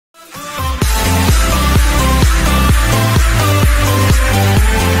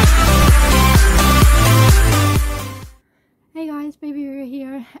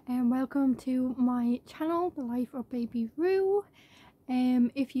welcome to my channel, The Life of Baby Roo.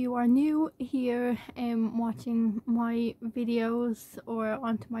 If you are new here watching my videos or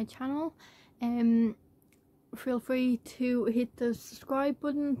onto my channel, feel free to hit the subscribe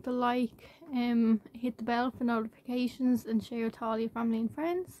button, the like, hit the bell for notifications and share it to all your family and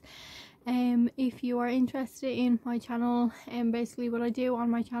friends. If you are interested in my channel, basically what I do on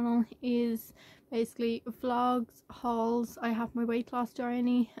my channel is basically vlogs, hauls. I have my weight loss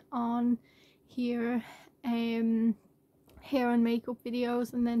journey on here, hair and makeup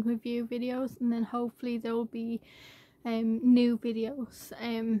videos, and then review videos, and then hopefully there will be new videos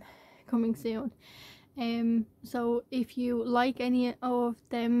coming soon. So if you like any of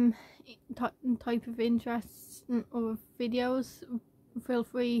them type of interests of videos, feel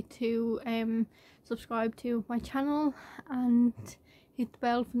free to subscribe to my channel and hit the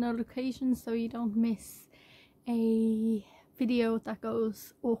bell for notifications so you don't miss a video that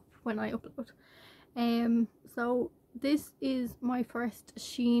goes up when I upload. So this is my first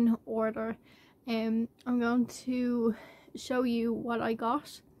Shein order. I'm going to show you what I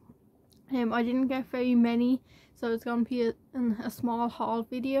got. I didn't get very many, so it's going to be a small haul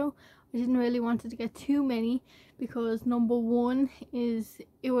video. I didn't really want to get too many because number one is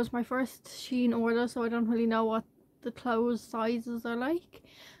it was my first Shein order, so I don't really know what the clothes sizes are like,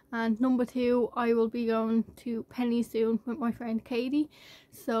 and number two, I will be going to Penny soon with my friend Katie,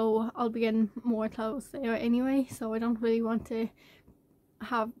 so I'll be getting more clothes there anyway, so I don't really want to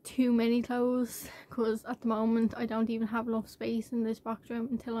have too many clothes because at the moment I don't even have enough space in this box room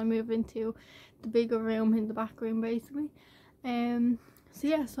until I move into the bigger room in the back room basically. So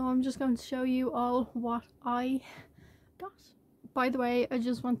yeah, so I'm just going to show you all what I got. By the way, I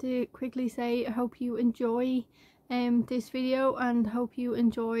just want to quickly say I hope you enjoy this video, and hope you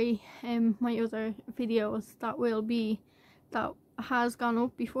enjoy my other videos that has gone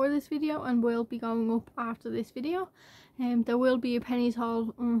up before this video and will be going up after this video. There will be a pennies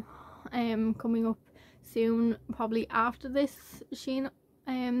haul coming up soon, probably after this Shein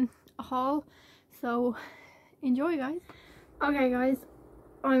haul, so enjoy guys. Okay guys,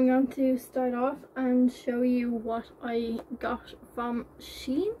 I'm going to start off and show you what I got from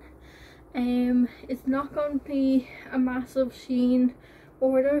Shein. It's not going to be a massive Shein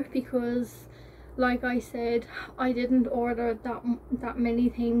order because, like I said, I didn't order that many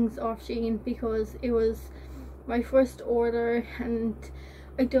things off Shein because it was my first order and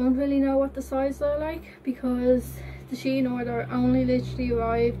I don't really know what the sizes are like, because the Shein order only literally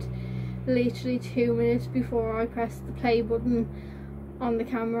arrived 2 minutes before I pressed the play button on the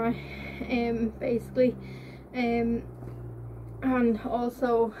camera, basically. And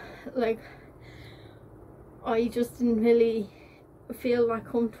also, like, I just didn't really feel that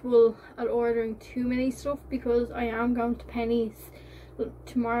comfortable at ordering too many stuff because I am going to Penny's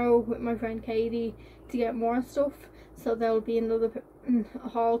tomorrow with my friend Katie to get more stuff, so there'll be another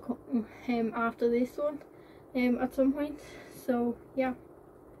haul after this one at some point. So yeah,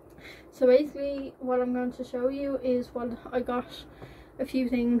 so basically what I'm going to show you is what I got, a few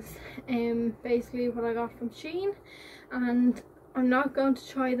things, basically what I got from Shein, and I'm not going to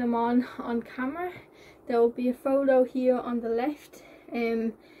try them on camera. There will be a photo here on the left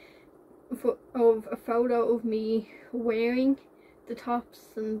of a photo of me wearing the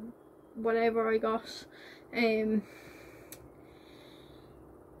tops and whatever I got,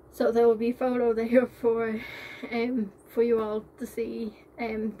 so there will be a photo there for you all to see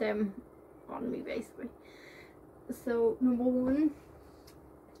them on me basically. So number one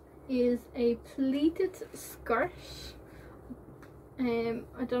is a pleated skirt.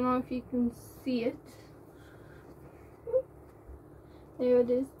 I don't know if you can see it. There it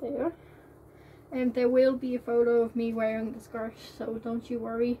is there. And there will be a photo of me wearing the skirt, so don't you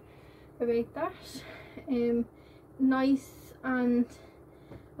worry about that. Nice and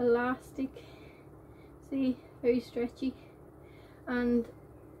elastic, see, very stretchy, and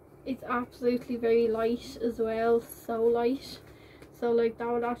it's absolutely very light as well, so light. So like that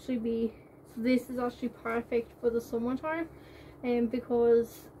would actually be, so this is actually perfect for the summertime,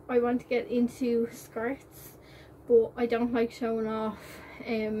 because I want to get into skirts but I don't like showing off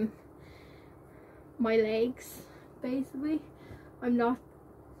my legs basically. I'm not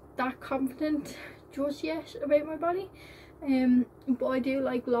that confident just yet about my body, but I do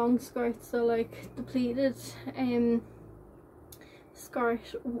like long skirts, so like the pleated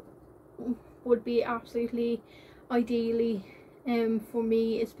skirt would be absolutely ideally for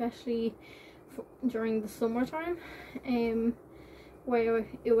me, especially during the summertime, where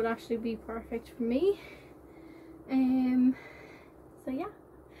it would actually be perfect for me. So yeah,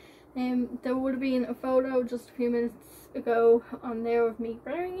 there would have been a photo just a few minutes ago on there of me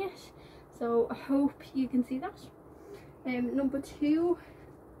wearing it, so I hope you can see that. Number 2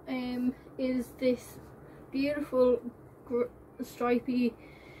 is this beautiful stripy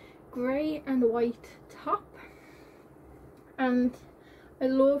grey and white top, and I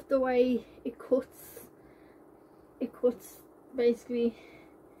love the way it cuts basically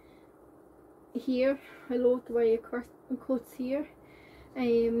here. I love the way it cuts here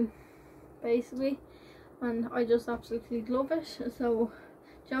basically, and I just absolutely love it. So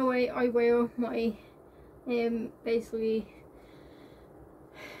that way I wear my basically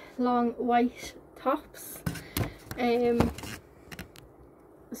long white tops,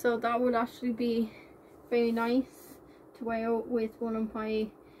 so that would actually be very nice to wear with one of my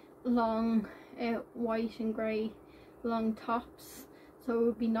long white and grey long tops. So it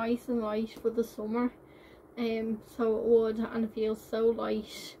would be nice and light for the summer, so it would, and it feels so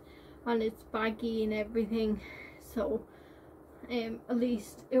light and it's baggy and everything, so at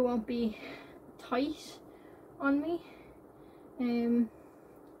least it won't be tight on me. So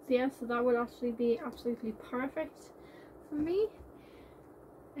yeah, so that would actually be absolutely perfect for me.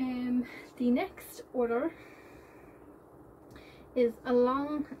 The next order is a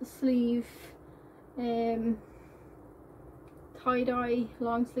long sleeve tie-dye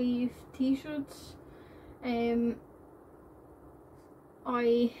long sleeve t-shirt.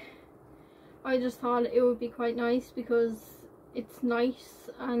 I just thought it would be quite nice because it's nice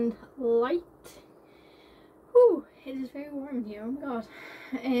and light. Whew, it is very warm here, oh my god.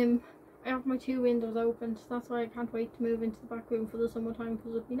 I have my 2 windows open, so that's why I can't wait to move into the back room for the summertime,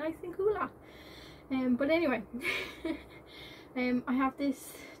 because it'll be nice and cool out. But anyway, I have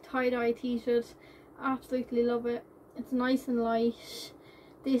this tie-dye t-shirt, absolutely love it. It's nice and light.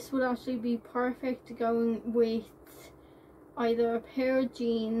 This would actually be perfect going with either a pair of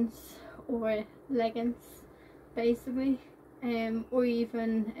jeans or leggings basically, or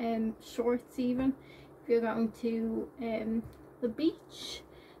even shorts. Even if you're going to the beach,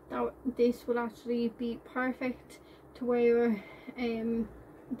 this would actually be perfect to wear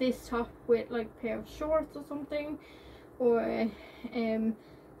this top with like a pair of shorts or something, or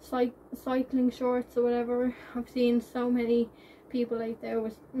cycling shorts or whatever. I've seen so many people out there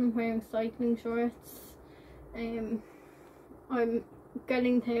with wearing cycling shorts. I'm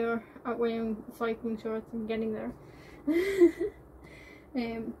getting there at wearing cycling shorts. I'm getting there.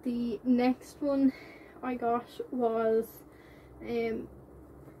 The next one I got was a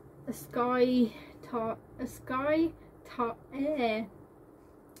sky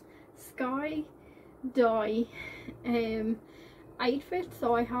dye outfit.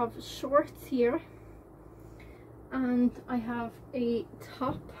 So I have shorts here and I have a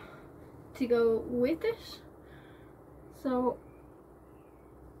top to go with it. So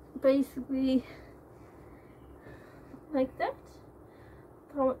basically like that.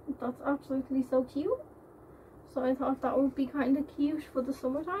 That's absolutely so cute. So I thought that would be kind of cute for the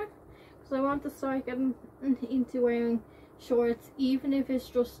summertime, because I want to start getting into wearing shorts, even if it's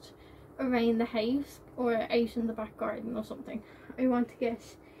just around the house or out in the back garden or something. I want to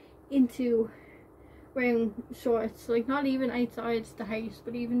get into wearing shorts, like not even outside the house,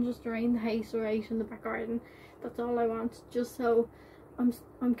 but even just around the house or out in the back garden. That's all I want, just so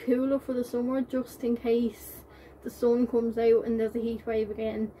I'm cooler for the summer, just in case the sun comes out and there's a heat wave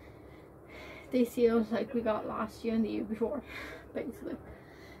again this year, like we got last year and the year before, basically.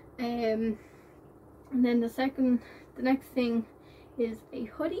 And then the next thing is a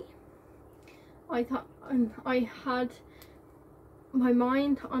hoodie. I thought I had my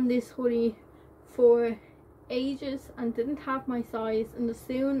mind on this hoodie for ages and didn't have my size, and as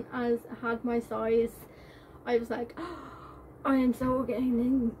soon as I had my size I was like, oh, I am so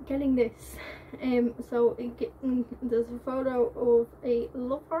getting this. So there's a photo of a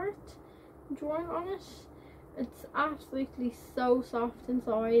love heart drawing on it. It's absolutely so soft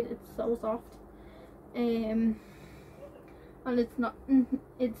inside. It's so soft, and it's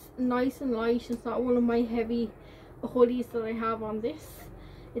nice and light. It's not one of my heavy hoodies that I have on this.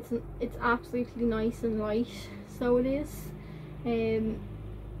 It's absolutely nice and light. So it is.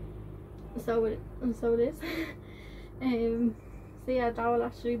 So it is. So yeah, that will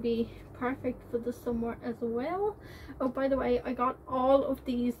actually be perfect for the summer as well. Oh, by the way, I got all of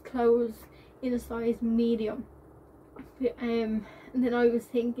these clothes in a size medium. And then I was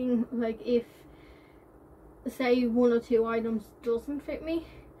thinking, like, if say 1 or 2 items doesn't fit me,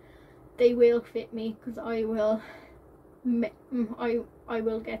 they will fit me, because I will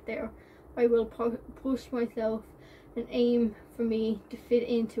get there. I will push myself and aim for me to fit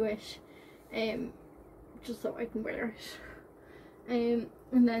into it, just so I can wear it. And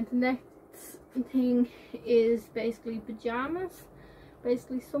then the next thing is basically pajamas,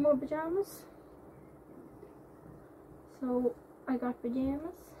 basically summer pajamas. So I got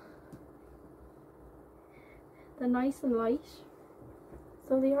pajamas. They're nice and light.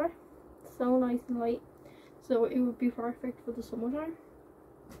 So they are so nice and light. So it would be perfect for the summertime.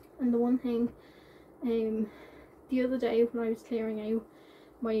 And the one thing, the other day when I was clearing out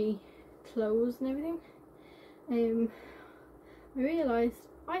my clothes and everything, I realised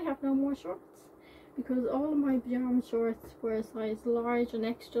I have no more shorts, because all of my pyjama shorts were a size large and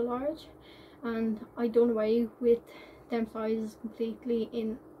extra large, and I done away with them sizes completely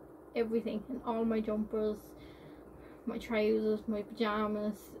in everything, in all my jumpers, my trousers, my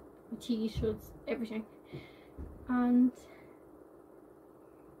pyjamas, my t-shirts, everything. And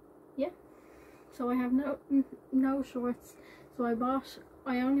yeah, so I have no shorts. So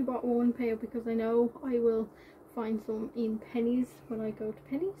I only bought one pair because I know I will find some in Pennies when I go to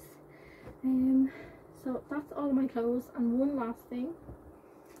Pennies. So that's all of my clothes. And one last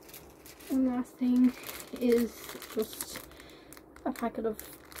thing is just a packet of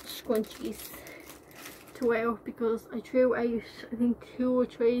scrunchies to wear, because I threw out I think 2 or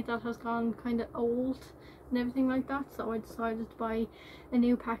 3 that has gone kind of old and everything like that, so I decided to buy a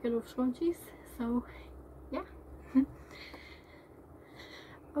new packet of scrunchies. So yeah.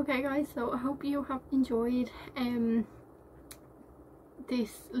 Okay guys, so I hope you have enjoyed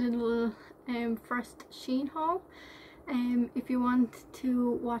this little first Shein haul. If you want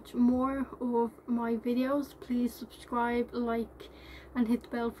to watch more of my videos, please subscribe, like and hit the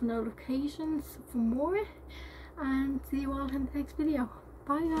bell for notifications for more, and see you all in the next video.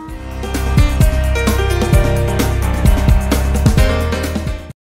 Bye guys.